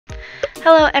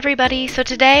Hello everybody, so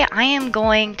today I am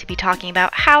going to be talking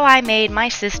about how I made my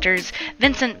sister's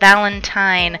Vincent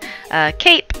Valentine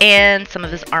cape and some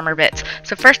of his armor bits.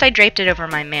 So first I draped it over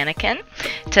my mannequin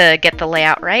to get the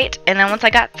layout right, and then once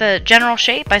I got the general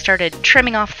shape I started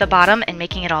trimming off the bottom and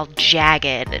making it all jagged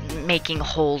and making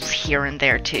holes here and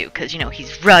there too, because you know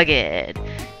he's rugged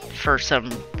for some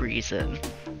reason.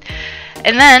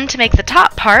 And then to make the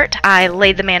top part I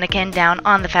laid the mannequin down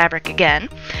on the fabric again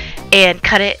and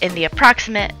cut it in the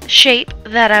approximate shape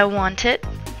that I wanted.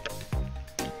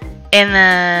 And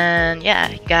then, yeah,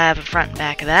 you gotta have a front and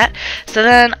back of that. So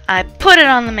then I put it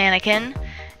on the mannequin,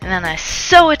 and then I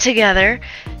sew it together.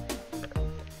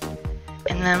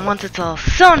 And then once it's all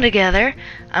sewn together,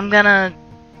 I'm gonna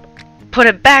put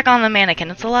it back on the mannequin.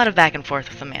 It's a lot of back and forth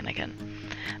with the mannequin.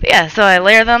 But yeah, so I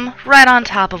layer them right on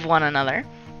top of one another.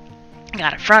 I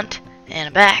got a front and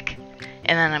a back.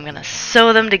 And then I'm gonna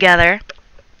sew them together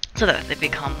so that they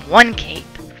become one cape.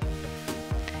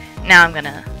 Now I'm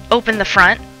gonna open the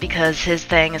front because his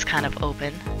thing is kind of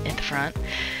open in the front.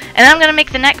 And then I'm gonna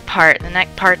make the neck part. The neck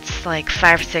part's like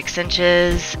 5 or 6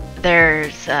 inches.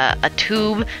 There's a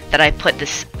tube that I put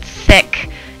this thick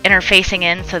interfacing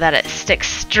in so that it sticks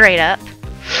straight up.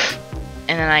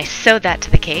 And then I sewed that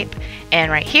to the cape.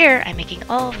 And right here I'm making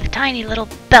all of the tiny little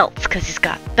belts because he's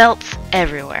got belts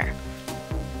everywhere.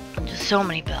 Just so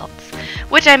many belts.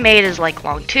 Which I made as like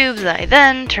long tubes that I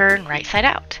then turn right side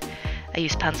out. I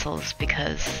use pencils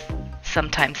because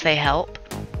sometimes they help,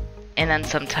 and then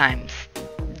sometimes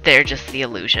they're just the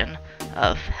illusion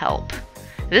of help.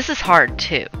 This is hard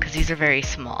too, because these are very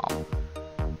small.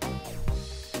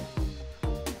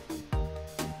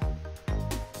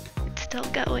 It's still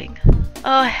going.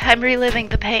 Oh, I'm reliving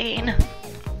the pain.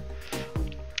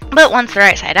 But once they're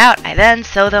right side out, I then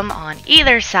sew them on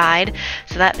either side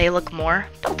so that they look more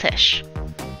beltish.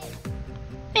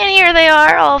 And here they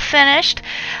are, all finished.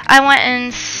 I went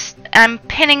and I'm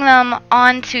pinning them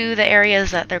onto the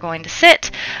areas that they're going to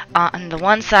sit. On the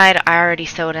one side, I already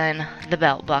sewed in the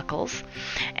belt buckles.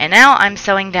 And now I'm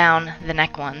sewing down the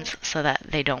neck ones so that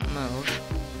they don't move,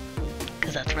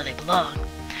 because that's where they belong.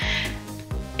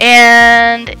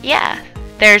 And yeah,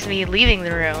 there's me leaving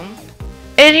the room.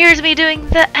 And here's me doing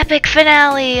the epic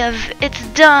finale of it's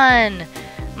done!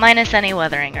 Minus any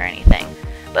weathering or anything.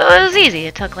 But it was easy.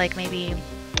 It took like maybe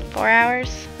 4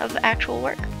 hours of actual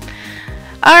work.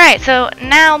 Alright, so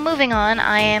now moving on,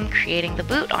 I am creating the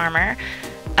boot armor.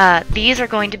 These are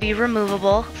going to be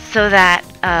removable so that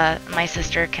my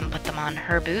sister can put them on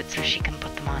her boots, or she can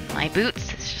put them on my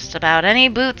boots. It's just about any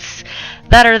boots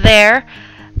that are there.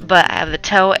 But I have the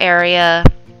toe area,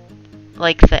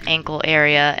 like the ankle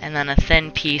area, and then a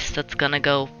thin piece that's gonna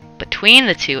go between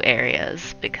the two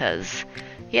areas because,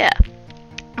 yeah.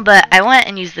 But I went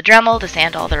and used the Dremel to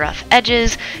sand all the rough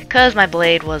edges because my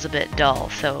blade was a bit dull,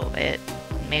 so it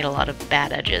made a lot of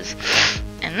bad edges.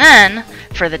 And then,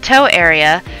 for the toe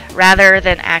area, rather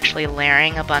than actually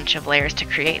layering a bunch of layers to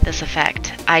create this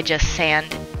effect, I just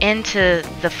sand into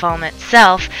the foam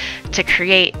itself to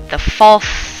create the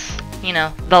false, you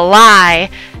know, the lie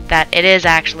that it is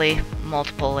actually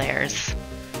multiple layers,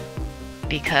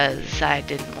 because I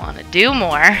didn't want to do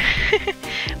more,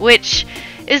 which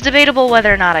is debatable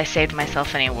whether or not I saved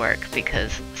myself any work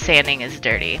because sanding is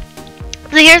dirty.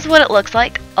 So here's what it looks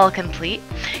like, all complete.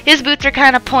 His boots are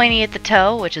kind of pointy at the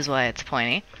toe, which is why it's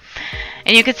pointy.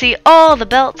 And you can see all the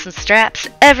belts and straps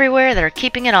everywhere that are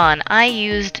keeping it on. I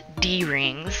used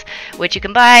D-rings, which you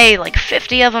can buy like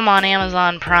 50 of them on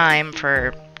Amazon Prime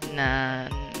for,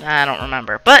 I don't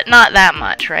remember, but not that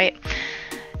much, right?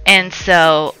 And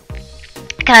so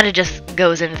it kind of just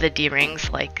goes into the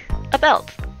D-rings like a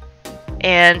belt.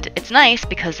 And it's nice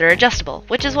because they're adjustable,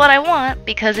 which is what I want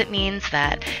because it means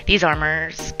that these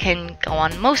armors can go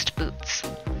on most boots,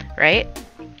 right?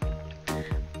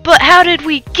 But how did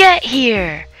we get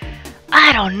here?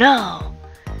 I don't know.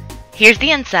 Here's the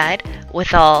inside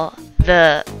with all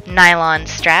the nylon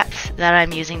straps that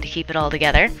I'm using to keep it all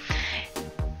together.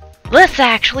 Let's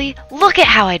actually look at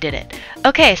how I did it.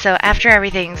 Okay, so after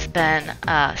everything's been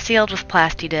sealed with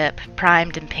Plasti Dip,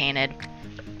 primed and painted,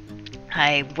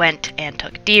 I went and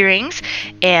took D-rings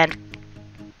and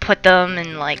put them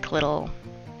in like little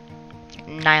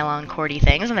nylon cordy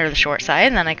things, and they're the short side,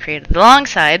 and then I created the long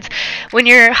sides. When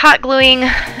you're hot gluing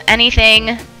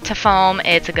anything to foam,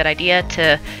 it's a good idea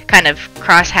to kind of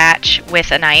cross hatch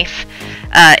with a knife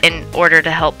in order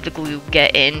to help the glue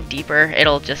get in deeper.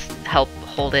 It'll just help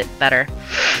hold it better.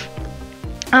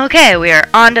 Okay, we are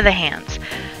on to the hands.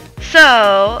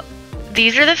 So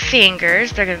these are the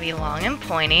fingers. They're going to be long and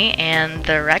pointy, and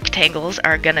the rectangles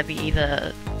are going to be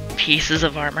the pieces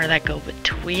of armor that go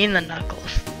between the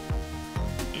knuckles.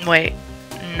 Wait,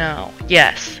 no.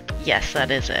 Yes. Yes, that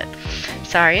is it.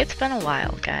 Sorry, it's been a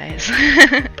while, guys.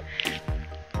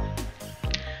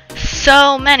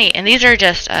 So many, and these are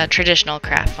just traditional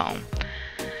craft foam.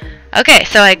 Okay,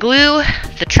 so I glue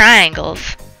the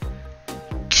triangles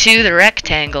to the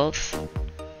rectangles,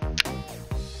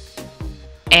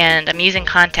 and I'm using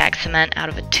contact cement out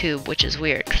of a tube, which is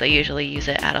weird because I usually use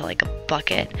it out of like a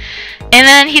bucket. And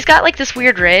then he's got like this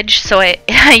weird ridge, so I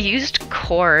used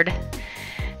cord,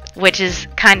 which is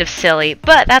kind of silly,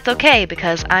 but that's okay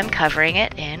because I'm covering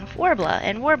it in Worbla,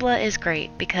 and Worbla is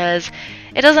great because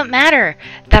it doesn't matter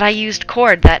that I used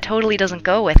cord. That totally doesn't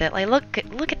go with it. Like, look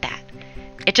at that.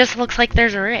 It just looks like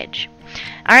there's a ridge.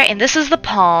 Alright, and this is the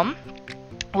palm,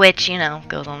 which, you know,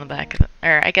 goes on the back of the,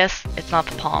 or I guess it's not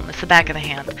the palm, it's the back of the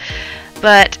hand.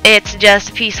 But it's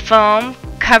just a piece of foam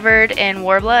covered in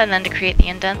Worbla, and then to create the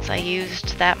indents I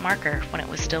used that marker when it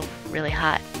was still really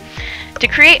hot. To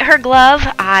create her glove,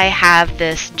 I have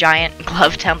this giant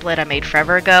glove template I made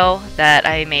forever ago that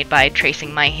I made by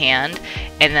tracing my hand,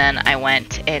 and then I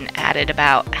went and added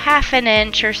about ½ an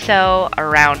inch or so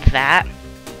around that.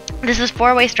 This is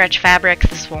 4-way stretch fabric.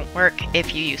 This won't work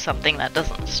if you use something that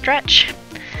doesn't stretch,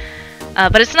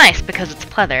 but it's nice because it's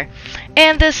pleather.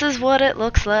 And this is what it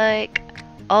looks like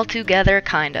all together,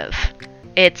 kind of.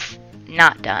 It's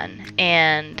not done,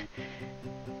 and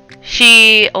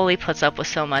she only puts up with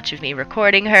so much of me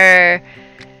recording her.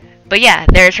 But yeah,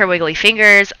 there's her wiggly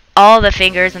fingers. All the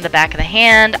fingers in the back of the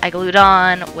hand I glued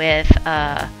on with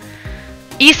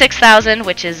E6000,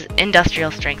 which is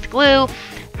industrial strength glue.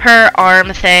 Her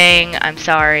arm thing, I'm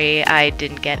sorry, I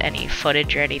didn't get any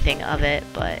footage or anything of it,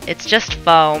 but it's just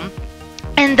foam.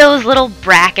 And those little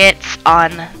brackets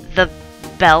on the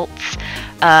belts,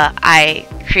 I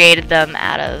created them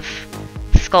out of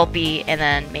Sculpey and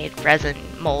then made resin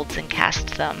molds and cast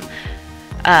them.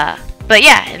 But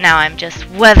yeah, now I'm just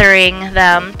weathering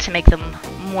them to make them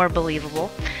more believable,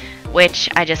 which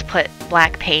I just put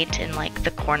black paint in like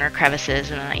the corner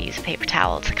crevices, and then I use a paper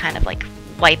towel to kind of like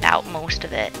wipe out most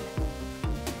of it,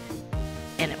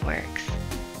 and it works.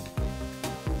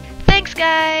 Thanks,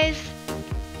 guys!